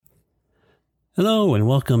Hello and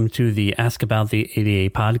welcome to the Ask About the ADA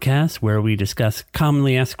podcast, where we discuss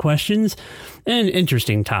commonly asked questions and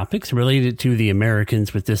interesting topics related to the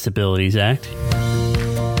Americans with Disabilities Act.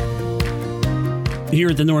 Here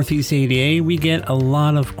at the Northeast ADA, we get a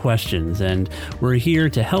lot of questions, and we're here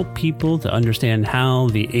to help people to understand how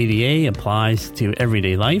the ADA applies to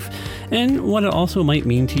everyday life and what it also might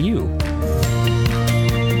mean to you.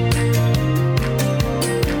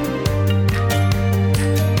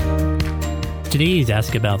 Today's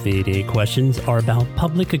Ask About the ADA questions are about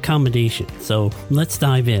public accommodation, so let's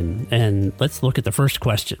dive in and let's look at the first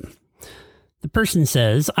question. The person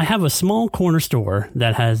says, I have a small corner store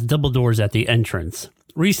that has double doors at the entrance.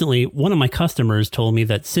 Recently, one of my customers told me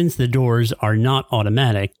that since the doors are not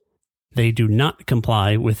automatic, they do not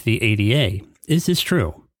comply with the ADA. Is this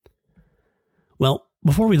true? Well,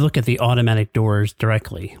 before we look at the automatic doors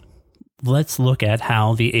directly, let's look at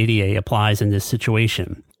how the ADA applies in this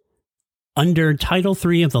situation. Under Title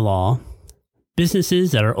III of the law,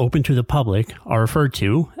 businesses that are open to the public are referred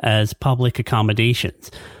to as public accommodations.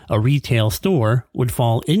 A retail store would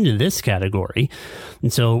fall into this category,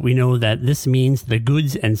 and so we know that this means the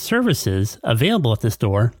goods and services available at the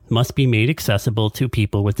store must be made accessible to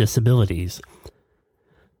people with disabilities.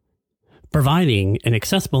 Providing an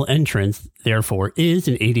accessible entrance, therefore, is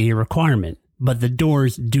an ADA requirement. But the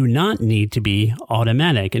doors do not need to be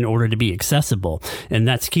automatic in order to be accessible, and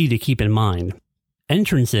that's key to keep in mind.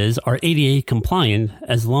 Entrances are ADA compliant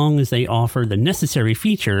as long as they offer the necessary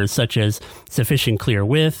features such as sufficient clear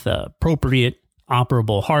width, appropriate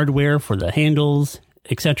operable hardware for the handles,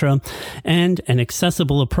 etc., and an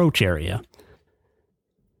accessible approach area.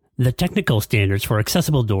 The technical standards for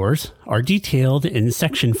accessible doors are detailed in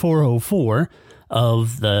Section 404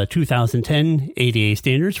 of the 2010 ADA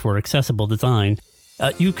Standards for Accessible Design.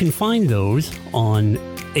 You can find those on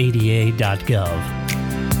ada.gov.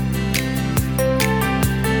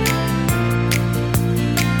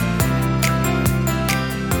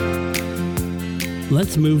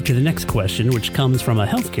 Let's move to the next question, which comes from a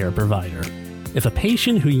healthcare provider. If a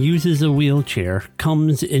patient who uses a wheelchair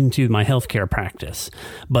comes into my healthcare practice,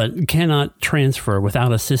 but cannot transfer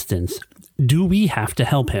without assistance, do we have to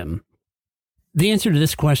help him? The answer to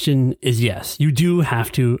this question is yes, you do have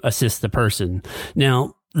to assist the person.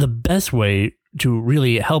 Now, the best way to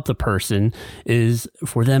really help the person is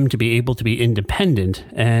for them to be able to be independent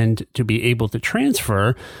and to be able to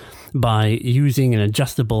transfer by using an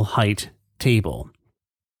adjustable height table.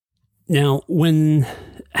 Now, when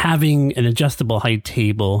having an adjustable height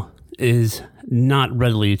table is not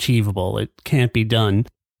readily achievable, it can't be done,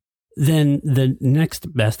 then the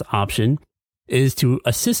next best option is to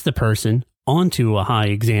assist the person onto a high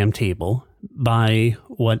exam table by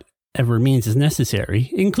whatever means is necessary,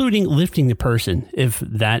 including lifting the person if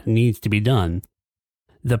that needs to be done.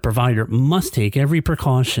 The provider must take every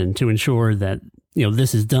precaution to ensure that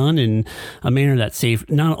this is done in a manner that's safe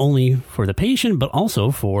not only for the patient but also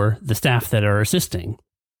for the staff that are assisting.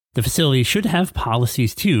 The facility should have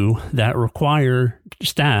policies too that require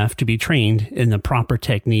staff to be trained in the proper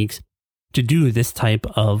techniques to do this type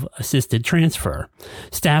of assisted transfer.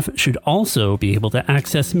 Staff should also be able to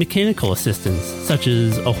access mechanical assistance, such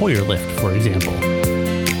as a Hoyer lift, for example.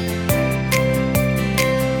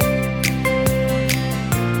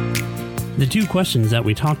 The two questions that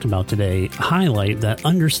we talked about today highlight that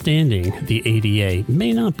understanding the ADA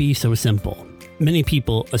may not be so simple. Many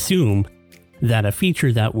people assume that a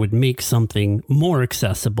feature that would make something more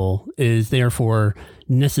accessible is therefore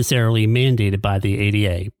necessarily mandated by the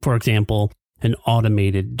ADA. For example, an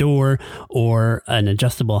automated door or an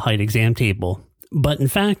adjustable height exam table. But in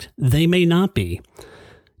fact, they may not be.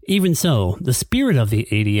 Even so, the spirit of the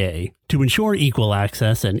ADA to ensure equal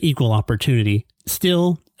access and equal opportunity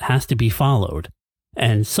still has to be followed,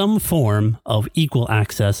 and some form of equal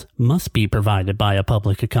access must be provided by a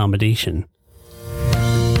public accommodation.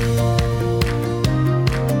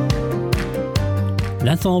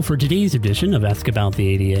 That's all for today's edition of Ask About the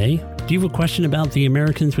ADA. Do you have a question about the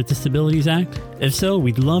Americans with Disabilities Act? If so,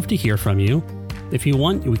 we'd love to hear from you. If you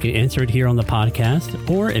want, we can answer it here on the podcast,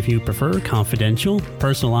 or if you prefer confidential,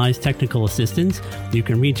 personalized technical assistance, you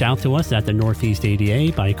can reach out to us at the Northeast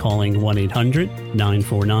ADA by calling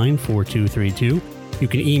 1-800-949-4232. You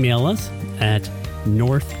can email us at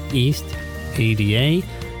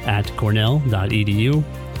northeastada@cornell.edu,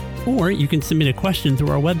 or you can submit a question through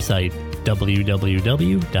our website,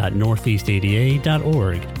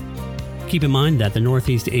 www.northeastada.org. Keep in mind that the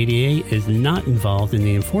Northeast ADA is not involved in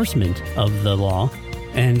the enforcement of the law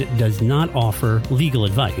and does not offer legal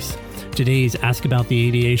advice. Today's Ask About the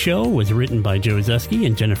ADA show was written by Joe Zuski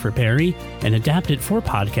and Jennifer Perry and adapted for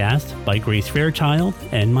podcast by Grace Fairchild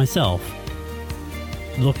and myself.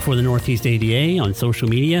 Look for the Northeast ADA on social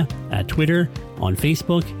media, at Twitter, on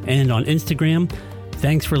Facebook, and on Instagram.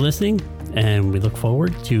 Thanks for listening, and we look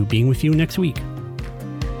forward to being with you next week.